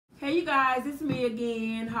Hey you guys, it's me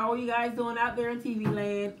again. How are you guys doing out there in TV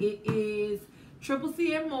land? It is Triple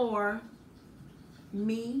C and more.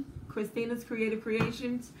 Me, Christina's Creative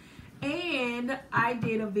Creations. And I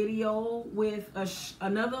did a video with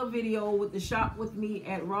another video with the shop with me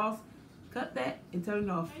at Ross. Cut that and turn it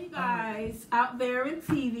off. Hey you guys out there in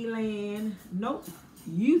TV land. Nope,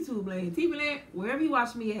 YouTube land. TV land, wherever you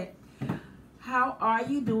watch me at. How are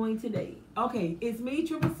you doing today? Okay, it's me,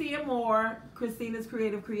 Triple C and more, Christina's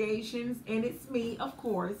Creative Creations, and it's me, of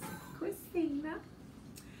course, Christina,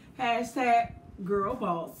 hashtag girl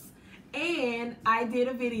boss. And I did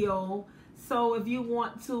a video, so if you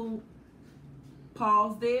want to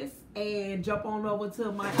pause this and jump on over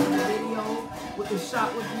to my other video with the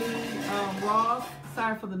shop with me, Ross.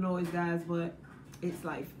 Sorry for the noise, guys, but it's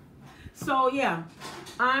life. So yeah,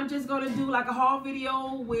 I'm just gonna do like a haul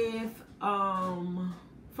video with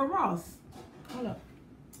for Ross. Hold up,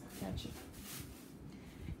 gotcha.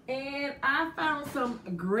 And I found some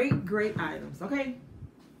great items. Okay,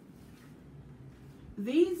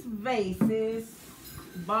 these vases,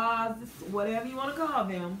 vases, whatever you want to call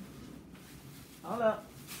them. Hold up.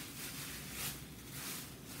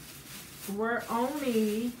 We're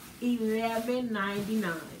only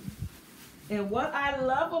 $11.99. And what I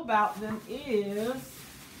love about them is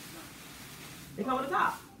they come on the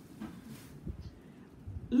top.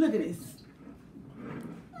 Look at this.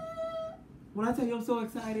 When I tell you I'm so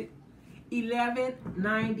excited,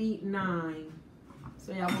 $11.99.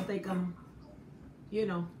 So y'all won't think I'm, you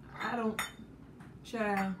know, I don't,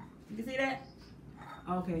 child. You can see that?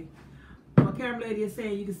 Okay. My camera lady is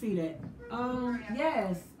saying you can see that.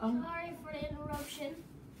 Yes. Sorry for the interruption.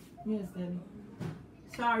 Yes, Daddy.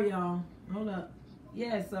 Sorry, y'all. Hold up.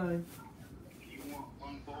 Yes, sorry. You want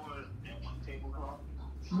one board and one tablecloth?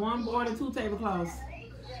 One board and two tablecloths.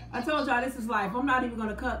 I told y'all this is life. I'm not even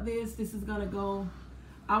gonna cut this. This is gonna go.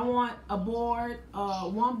 I want a board,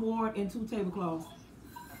 one board and two tablecloths.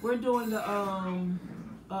 We're doing the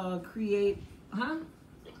create, huh?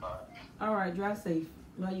 All right, drive safe.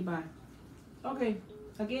 Love you, bye. Okay.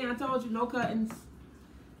 Again, I told you no cuttings.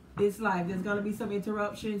 It's life. There's gonna be some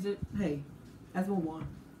interruptions. Hey, let's move on.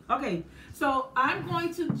 Okay, so I'm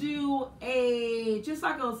going to do just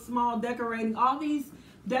like a small decorating. All these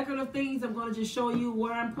decorative things, I'm going to just show you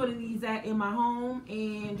where I'm putting these at in my home.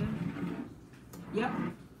 And yep.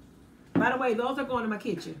 By the way, those are going in my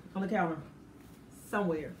kitchen on the counter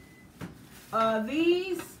somewhere.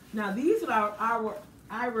 These are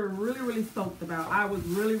I were really stoked about. I was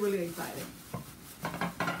really excited.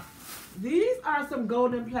 These are some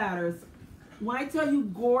golden platters. When I tell you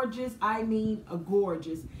gorgeous, I mean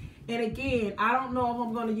gorgeous. And again, I don't know if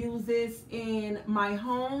I'm going to use this in my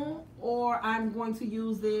home or I'm going to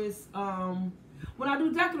use this when I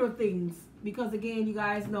do decorative things. Because again, you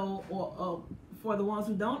guys know, or for the ones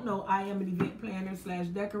who don't know, I am an event planner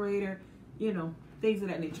 / decorator, you know, things of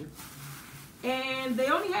that nature. And they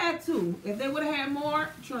only had 2. If they would have had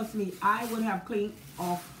more, trust me, I would have cleaned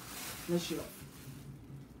off the shelf.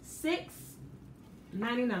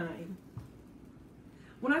 $6.99.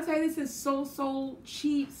 When I tell you this is so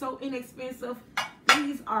cheap, so inexpensive,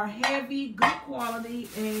 these are heavy, good quality,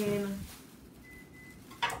 and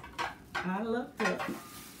I love it.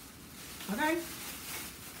 Okay?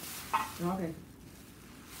 Okay.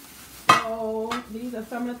 So these are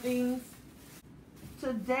some of the things.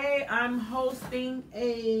 Today I'm hosting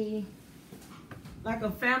a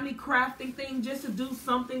family crafting thing just to do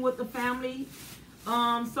something with the family.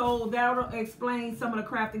 So that'll explain some of the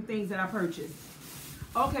crafting things that I purchased.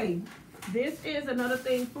 Okay, this is another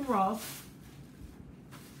thing from Ross.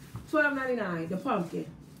 $12.99, the pumpkin.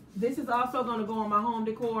 This is also going to go on my home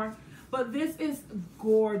decor. But this is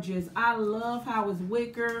gorgeous. I love how it's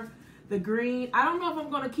wicker. The green. I don't know if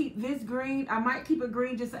I'm going to keep this green. I might keep it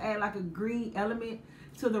green just to add like a green element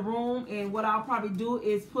to the room. And what I'll probably do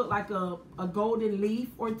is put like a golden leaf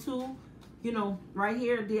or 2, you know, right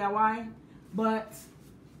here, DIY. But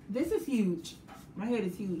this is huge. My head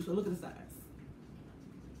is huge, so look at the size.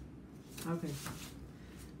 Okay.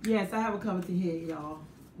 Yes, I have a coveted head, y'all.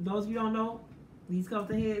 Those of you don't know, these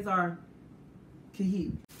coveted heads are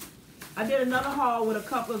huge. I did another haul with a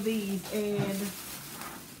couple of these, and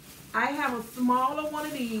I have a smaller one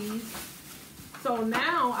of these. So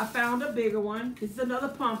now I found a bigger one. This is another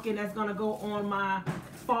pumpkin that's gonna go on my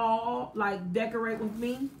fall, like decorate with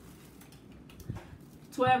me.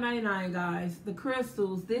 $12.99, guys. The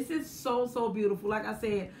crystals. This is so beautiful. Like I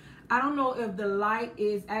said, I don't know if the light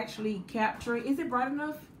is actually capturing. Is it bright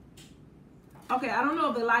enough? Okay, I don't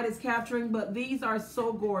know if the light is capturing, but these are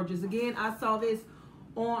so gorgeous. Again, I saw this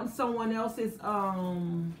on someone else's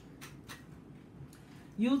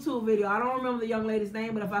YouTube video. I don't remember the young lady's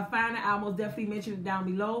name, but if I find it, I'll most definitely mention it down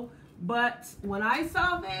below. But when I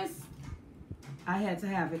saw this, I had to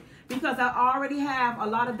have it because I already have a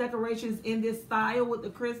lot of decorations in this style with the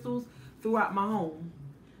crystals throughout my home.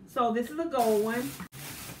 So this is a gold one.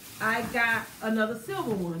 I got another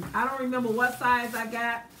silver one. I don't remember what size I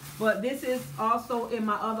got, but this is also in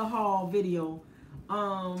my other haul video.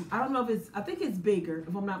 I don't know if it's, I think it's bigger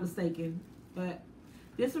if I'm not mistaken, but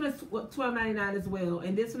this one is $12.99 as well,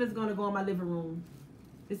 and this one is going to go in my living room.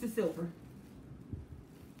 This is silver.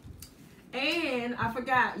 And I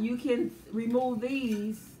forgot, you can remove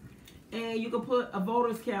these and you can put a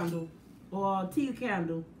votor's candle or a tea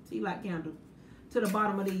light candle to the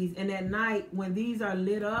bottom of these. And at night when these are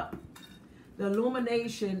lit up, the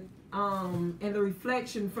illumination and the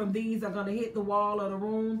reflection from these are going to hit the wall of the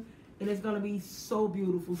room, and it's going to be so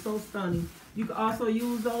beautiful, so stunning. You can also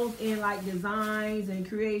use those in like designs and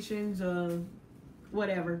creations or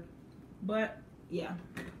whatever. But yeah,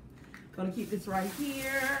 gonna keep this right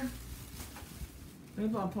here. Let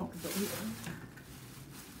me put my pumpkins over here.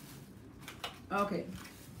 Okay.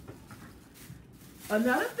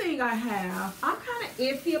 Another thing I have, I'm kind of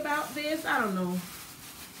iffy about this. I don't know.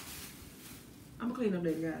 I'm gonna clean up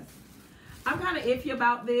there, guys. I'm kind of iffy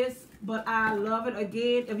about this, but I love it.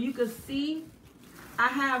 Again, if you could see, I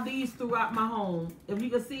have these throughout my home. If you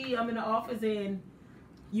can see, I'm in the office and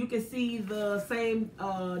you can see the same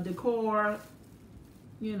decor,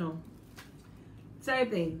 you know, same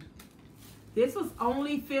thing. This was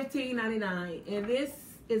only $15.99, and this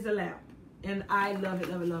is a lamp, and I love it,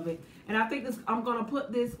 love it, love it. And I think this, I'm gonna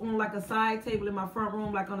put this on like a side table in my front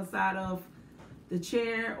room, like on the side of the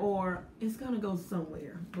chair, or it's gonna go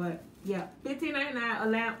somewhere. But yeah, $15.99 a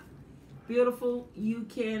lamp, beautiful. You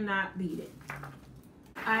cannot beat it.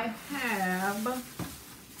 I have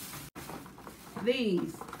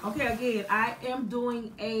these. Okay, again, I am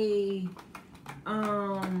doing a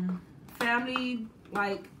family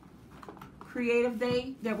like creative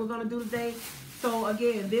day that we're gonna do today. So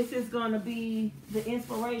again, this is gonna be the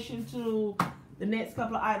inspiration to the next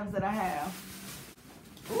couple of items that I have.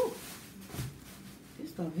 Ooh, this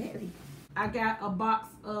stuff heavy. I got a box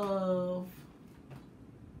of,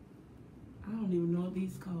 I don't even know what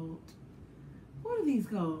these called. What are these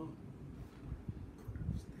called?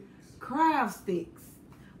 Craft sticks.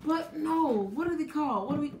 But no, what are they called?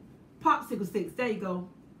 What are we? Popsicle sticks. There you go.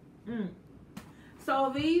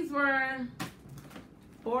 So these were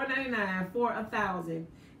 $4.99 for 1,000.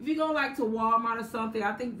 If you go like to Walmart or something,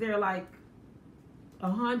 I think they're like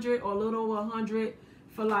 100 or a little over 100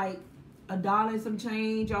 for like $1 and some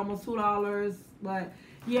change, almost $2. But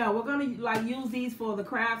yeah, we're gonna like use these for the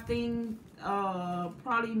crafting.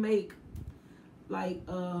 Probably make like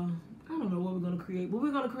I don't know what we're gonna create, but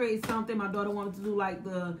we're gonna create something. My daughter wanted to do like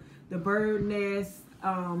the bird nest,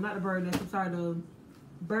 not the bird nest, I'm sorry, the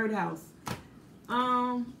birdhouse.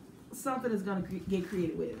 Something is gonna get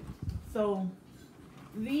created with it. So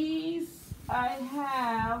these I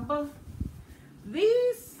have.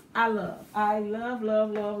 These I love. I love,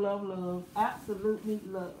 love, love, love, love. Absolutely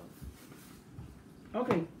love.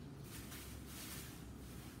 Okay.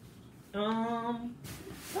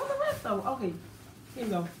 What's the rest of them? Okay, here you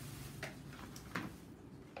go.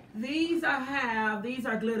 These I have. These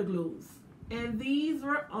are glitter glues, and these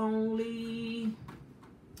were only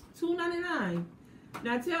 $2.99.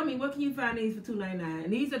 Now tell me, what can you find these for $2.99?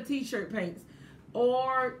 And these are t-shirt paints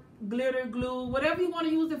or glitter glue, whatever you want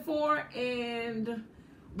to use it for. And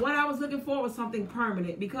what I was looking for was something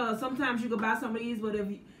permanent, because sometimes you can buy some of these, but if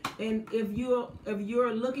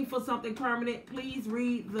you're looking for something permanent, please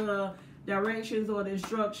read the directions or the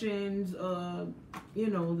instructions, you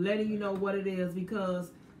know, letting you know what it is,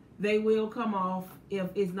 because they will come off if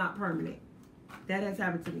it's not permanent. That has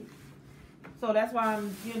happened to me. So that's why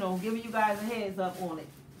I'm, you know, giving you guys a heads up on it.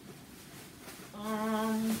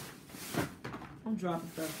 I'm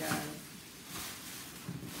dropping stuff,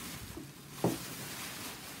 guys.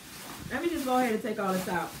 Let me just go ahead and take all this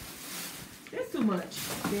out. There's too much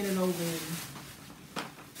bending over.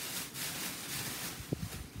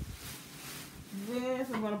 This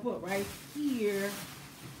I'm gonna put right here.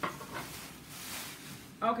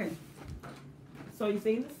 Okay. So you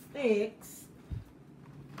see the sticks.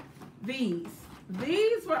 These were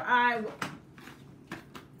this is what I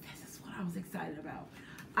was excited about.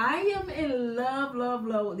 I am in love, love,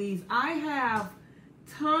 love with these. I have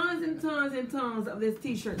tons and tons and tons of this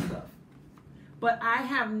t-shirt stuff, but I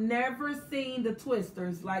have never seen the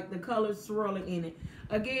twisters, like the colors swirling in it.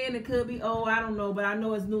 Again, it could be, oh, I don't know, but I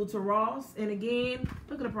know it's new to Ross. And again,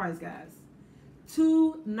 look at the price, guys.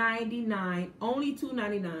 $2.99, only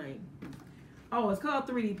 $2.99. Oh, it's called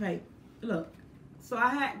 3D paint. Look, So I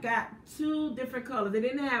had got 2 different colors. They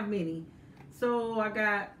didn't have many. So I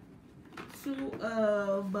got 2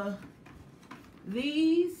 of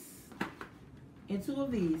these and 2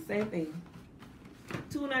 of these. Same thing.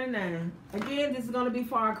 $2.99. Again, this is going to be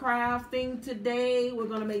for our crafting today. We're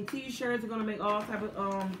going to make t-shirts. We're going to make all type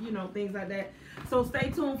of, you know, things like that. So stay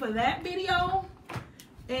tuned for that video.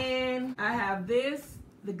 And I have this,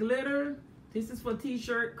 the glitter. This is for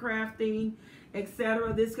t-shirt crafting,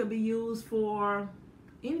 etc. This could be used for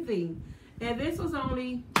anything. And this was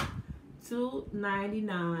only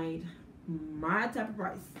 $2.99. My type of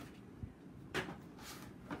price.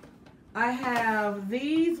 I have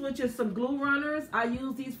these, which is some glue runners. I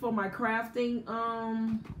use these for my crafting,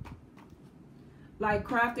 like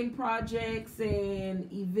crafting projects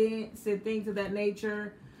and events and things of that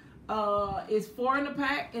nature. It's 4 in a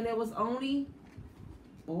pack, and it was only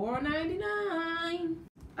 $4.99.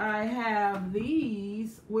 I have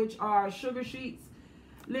these, which are sugar sheets.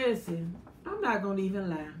 Listen, I'm not gonna even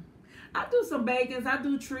lie. I do some bakings. I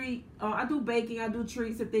do baking. I do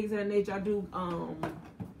treats and things of that nature. I do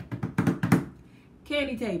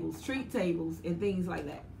candy tables, treat tables, and things like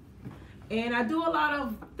that. And I do a lot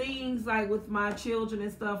of things like with my children and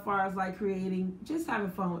stuff, as far as like creating, just having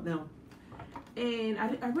fun with them. And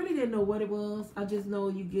I really didn't know what it was. I just know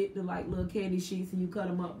you get the like little candy sheets and you cut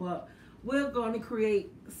them up. But we're going to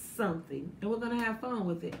create something, and we're going to have fun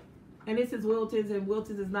with it. And this is Wilton's, and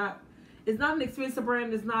Wilton's is not, it's not an expensive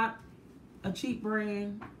brand. It's not a cheap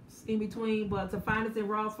brand. It's in between, but to find it in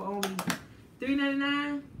Ross for only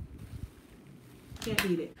 $3.99. Can't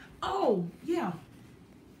beat it. Oh, yeah.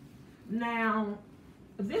 Now,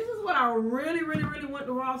 this is what I really went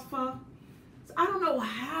to Ross for. So I don't know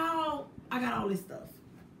how I got all this stuff.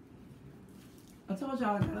 I told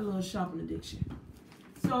y'all I got a little shopping addiction.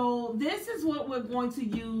 So this is what we're going to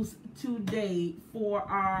use today for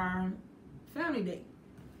our family day.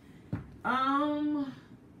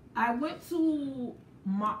 I went to,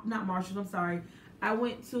 not Marshall's, I'm sorry. I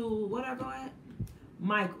went to, what did I go at?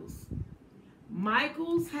 Michael's.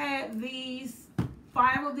 Michael's had these,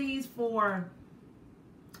 5 of these for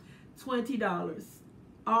 $20.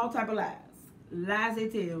 All type of lies. Lies they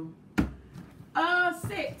tell.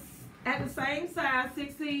 6 at the same size,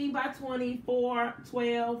 16 by 20 for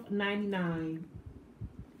 $12.99.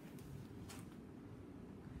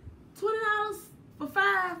 $20 for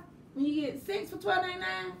 5 when you get 6 for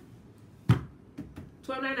 $12.99.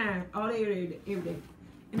 $12.99 all day, every day.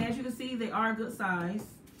 And as you can see, they are a good size.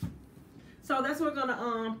 So that's what we're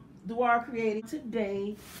gonna do our creating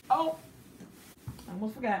today. Oh, I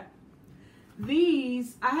almost forgot.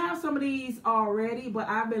 These, I have some of these already, but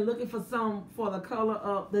I've been looking for some for the color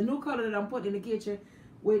of the new color that I'm putting in the kitchen,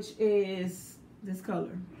 which is this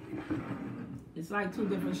color. It's like 2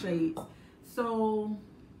 different shades. So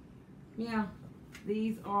yeah,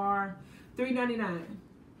 these are $3.99.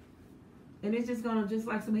 And it's just gonna, just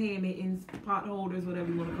like some hand mittens, pot holders,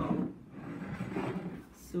 whatever you want to call them.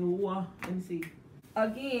 So let me see.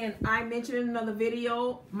 Again, I mentioned in another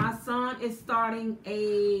video, my son is starting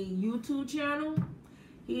a YouTube channel.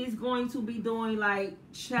 He's going to be doing like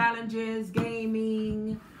challenges,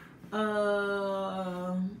 gaming,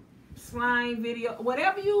 slime video,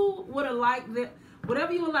 whatever you would like,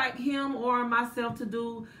 whatever you would like him or myself to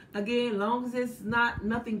do. Again, long as it's not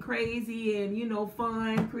nothing crazy and, you know,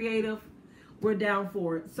 fun, creative, we're down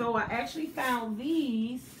for it. So I actually found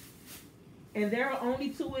these, and there are only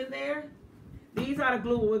 2 in there. These are the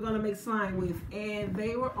glue we're gonna make slime with, and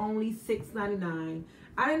they were only $6.99.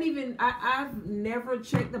 I've never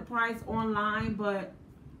checked the price online, but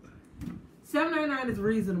 $7.99 is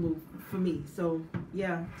reasonable for me. So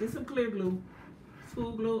yeah, just some clear glue,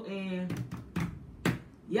 school glue, and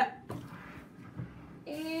yep.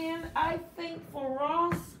 And I think for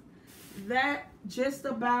Ross, that just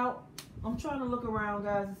about. I'm trying to look around,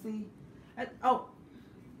 guys, and see. Oh,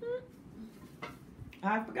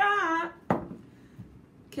 I forgot.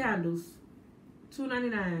 Candles,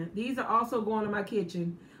 $2.99. These are also going to my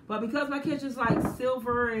kitchen, but because my kitchen's like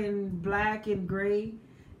silver and black and gray,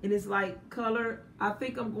 and it's like color, I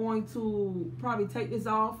think I'm going to probably take this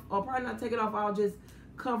off, or probably not take it off. I'll just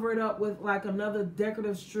cover it up with like another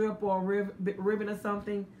decorative strip or ribbon or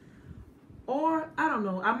something, or I don't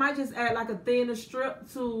know. I might just add like a thinner strip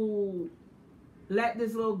to let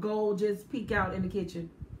this little gold just peek out in the kitchen.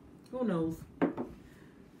 Who knows?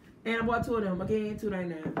 And I bought 2 of them. Again,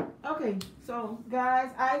 $2.99. Okay, so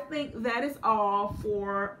guys, I think that is all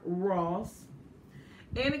for Ross.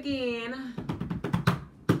 And again,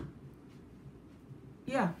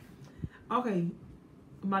 yeah. Okay,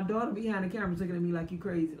 my daughter behind the camera is looking at me like you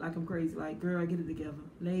crazy, like I'm crazy. Like, girl, get it together.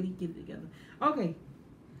 Lady, get it together. Okay.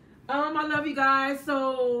 I love you guys.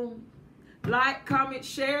 So like, comment,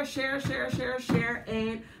 share,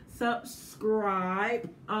 and subscribe.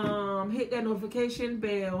 Hit that notification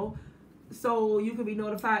bell so you can be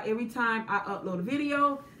notified every time I upload a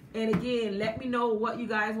video. And again, let me know what you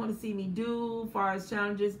guys want to see me do as far as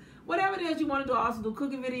challenges, whatever it is you want to do. I also do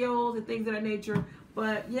cooking videos and things of that nature.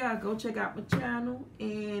 But yeah, go check out my channel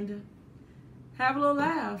and have a little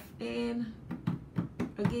laugh. And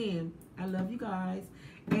again, I love you guys,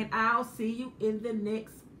 and I'll see you in the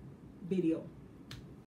next video.